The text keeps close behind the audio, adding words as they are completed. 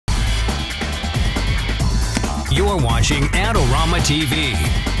You're watching Adorama TV.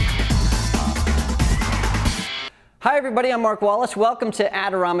 Hi everybody, I'm Mark Wallace. Welcome to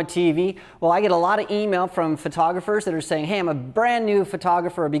Adorama TV. Well, I get a lot of email from photographers that are saying, hey, I'm a brand new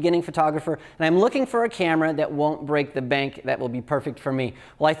photographer, a beginning photographer, and I'm looking for a camera that won't break the bank, that will be perfect for me.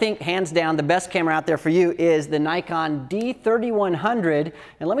 Well, I think hands down the best camera out there for you is the Nikon D3100,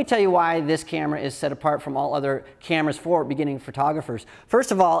 and let me tell you why this camera is set apart from all other cameras for beginning photographers.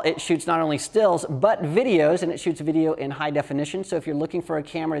 First of all, it shoots not only stills, but videos, and it shoots video in high definition. So if you're looking for a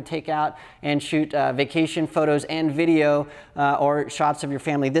camera to take out and shoot vacation photos and video or shots of your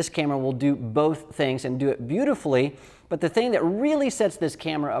family, this camera will do both things and do it beautifully. But the thing that really sets this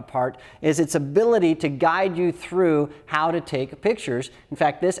camera apart is its ability to guide you through how to take pictures. In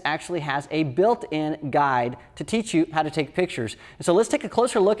fact, this actually has a built-in guide to teach you how to take pictures. And so let's take a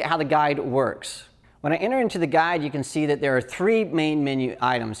closer look at how the guide works. When I enter into the guide, you can see that there are three main menu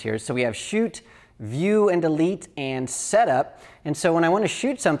items here. So we have shoot, view and delete, and setup. And so when I want to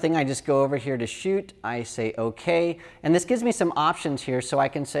shoot something, I just go over here to shoot, I say okay, and this gives me some options here. So I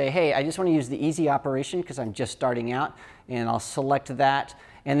can say, hey, I just want to use the easy operation because I'm just starting out, and I'll select that.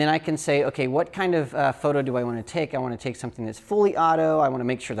 And then I can say, okay, what kind of photo do I want to take? I want to take something that's fully auto. I want to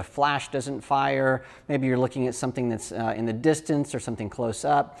make sure the flash doesn't fire. Maybe you're looking at something that's in the distance or something close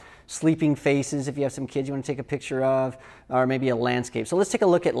up. Sleeping faces, if you have some kids you want to take a picture of, or maybe a landscape. So let's take a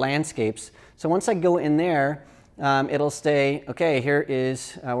look at landscapes. So once I go in there, it'll say, okay, here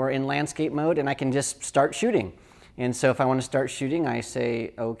is, we're in landscape mode, and I can just start shooting. And so if I want to start shooting, I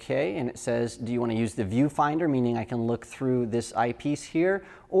say okay, and it says, do you want to use the viewfinder, meaning I can look through this eyepiece here,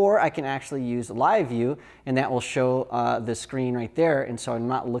 or I can actually use live view, and that will show the screen right there, and so I'm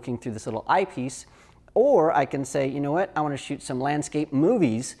not looking through this little eyepiece. Or I can say, you know what, I want to shoot some landscape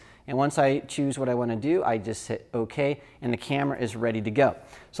movies, and once I choose what I want to do, I just hit OK, and the camera is ready to go.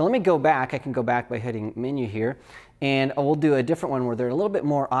 So let me go back. I can go back by hitting menu here, and we'll do a different one where there are a little bit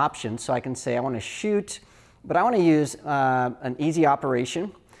more options. So I can say I want to shoot, but I want to use an easy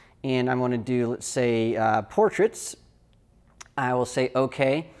operation, and I want to do, let's say, portraits. I will say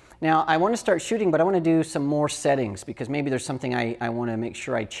OK. Now I want to start shooting, but I want to do some more settings because maybe there's something I want to make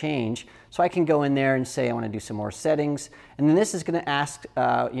sure I change. So I can go in there and say I want to do some more settings, and then this is going to ask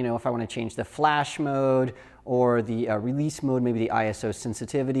you know, if I want to change the flash mode or the release mode, maybe the ISO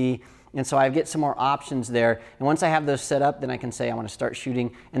sensitivity. And so I get some more options there, and once I have those set up, then I can say I want to start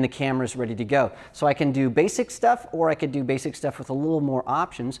shooting, and the camera's ready to go. So I can do basic stuff, or I could do basic stuff with a little more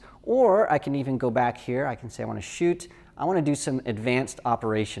options, or I can even go back here. I can say I want to shoot. I want to do some advanced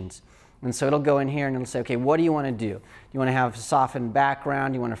operations. And so it'll go in here and it'll say, okay, what do you want to do? You want to have a softened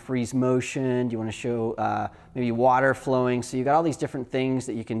background, you want to freeze motion, do you want to show maybe water flowing? So you got all these different things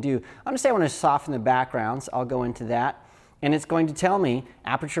that you can do. I'm going to say I want to soften the backgrounds. I'll go into that. And it's going to tell me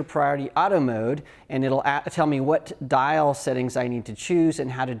aperture priority auto mode, and it'll tell me what dial settings I need to choose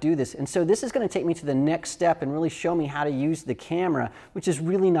and how to do this. And so this is going to take me to the next step and really show me how to use the camera, which is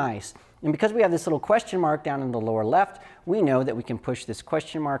really nice. And because we have this little question mark down in the lower left, we know that we can push this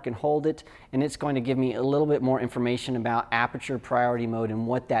question mark and hold it, and it's going to give me a little bit more information about aperture priority mode and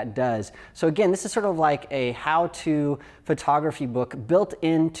what that does. So again, this is sort of like a how-to photography book built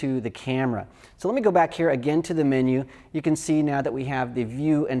into the camera. So let me go back here again to the menu. You can see now that we have the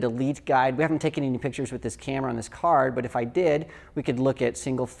view and delete guide. We haven't taken any pictures with this camera on this card, but if I did, we could look at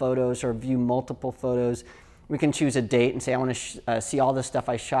single photos or view multiple photos. We can choose a date and say I want to see all the stuff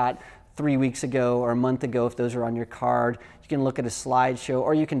I shot 3 weeks ago or a month ago if those are on your card. You can look at a slideshow,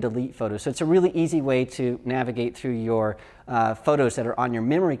 or you can delete photos. So it's a really easy way to navigate through your photos that are on your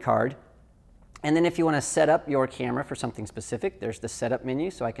memory card. And then if you want to set up your camera for something specific, there's the setup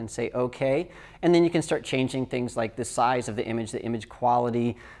menu, so I can say OK. And then you can start changing things like the size of the image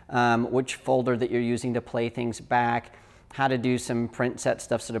quality, which folder that you're using to play things back, how to do some print set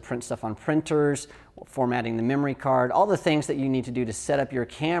stuff, so to print stuff on printers, formatting the memory card, all the things that you need to do to set up your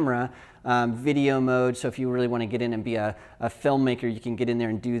camera, video mode, so if you really want to get in and be a filmmaker, you can get in there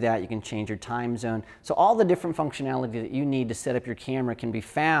and do that. You can change your time zone. So all the different functionality that you need to set up your camera can be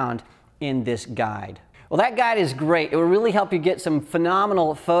found in this guide. Well, that guide is great. It will really help you get some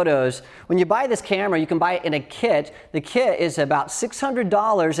phenomenal photos. When you buy this camera, you can buy it in a kit. The kit is about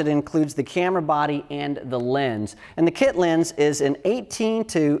 $600. It includes the camera body and the lens. And the kit lens is an 18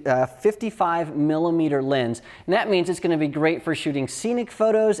 to 55 millimeter lens. And that means it's going to be great for shooting scenic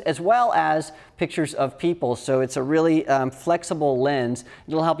photos as well as pictures of people. So it's a really flexible lens.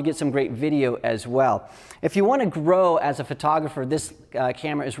 It'll help you get some great video as well. If you want to grow as a photographer, this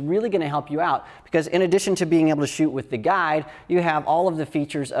camera is really going to help you out, because in addition to being able to shoot with the guide, you have all of the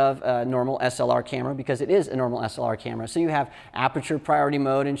features of a normal SLR camera, because it is a normal SLR camera. So you have aperture priority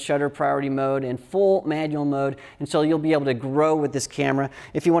mode and shutter priority mode and full manual mode, and so you'll be able to grow with this camera.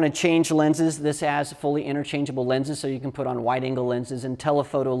 If you want to change lenses, this has fully interchangeable lenses, so you can put on wide angle lenses and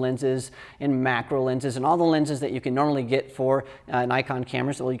telephoto lenses and macro lenses and all the lenses that you can normally get for Nikon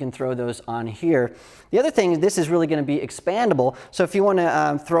cameras. Well, you can throw those on here. The other thing, this is really going to be expandable, so if you want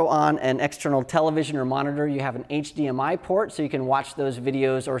to throw on an external television or monitor, you have an HDMI port, so you can watch those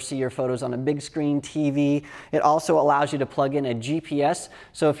videos or see your photos on a big screen TV. It also allows you to plug in a GPS,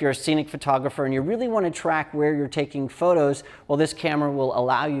 so if you're a scenic photographer and you really want to track where you're taking photos, well, this camera will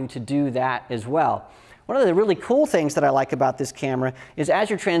allow you to do that as well. One of the really cool things that I like about this camera is as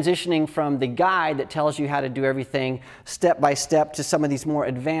you're transitioning from the guide that tells you how to do everything step by step to some of these more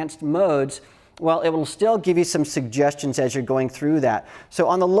advanced modes, well, it will still give you some suggestions as you're going through that. So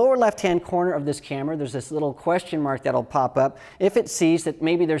on the lower left-hand corner of this camera, there's this little question mark that'll pop up if it sees that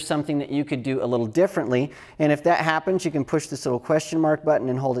maybe there's something that you could do a little differently. And if that happens, you can push this little question mark button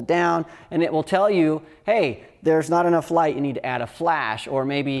and hold it down, and it will tell you, hey, there's not enough light, you need to add a flash, or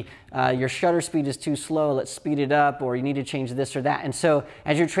maybe your shutter speed is too slow, let's speed it up, or you need to change this or that. And so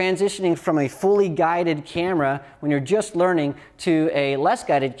as you're transitioning from a fully guided camera when you're just learning to a less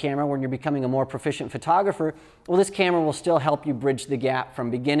guided camera when you're becoming a more proficient photographer, well, this camera will still help you bridge the gap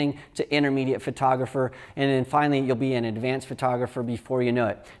from beginning to intermediate photographer, and then finally you'll be an advanced photographer before you know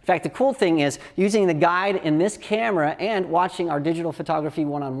it. In fact, the cool thing is using the guide in this camera and watching our digital photography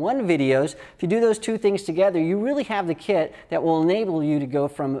one-on-one videos, if you do those two things together, you really have the kit that will enable you to go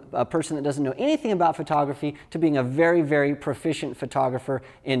from a person that doesn't know anything about photography to being a very, very proficient photographer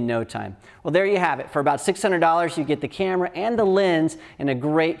in no time. Well, there you have it. For about $600, you get the camera and the lens and a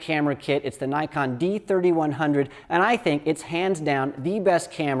great camera kit. It's the Nikon D3100. And I think it's hands down the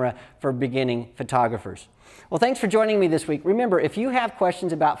best camera for beginning photographers. Well, thanks for joining me this week. Remember, if you have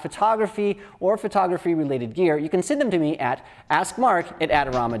questions about photography or photography-related gear, you can send them to me at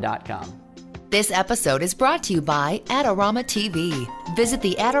AskMark@Adorama.com. This episode is brought to you by AdoramaTV. Visit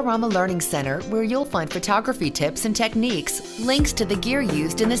the Adorama Learning Center, where you'll find photography tips and techniques, links to the gear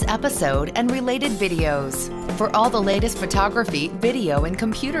used in this episode, and related videos. For all the latest photography, video, and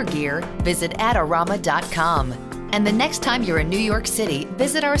computer gear, visit Adorama.com. And the next time you're in New York City,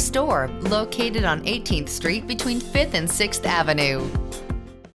 visit our store, located on 18th Street between 5th and 6th Avenue.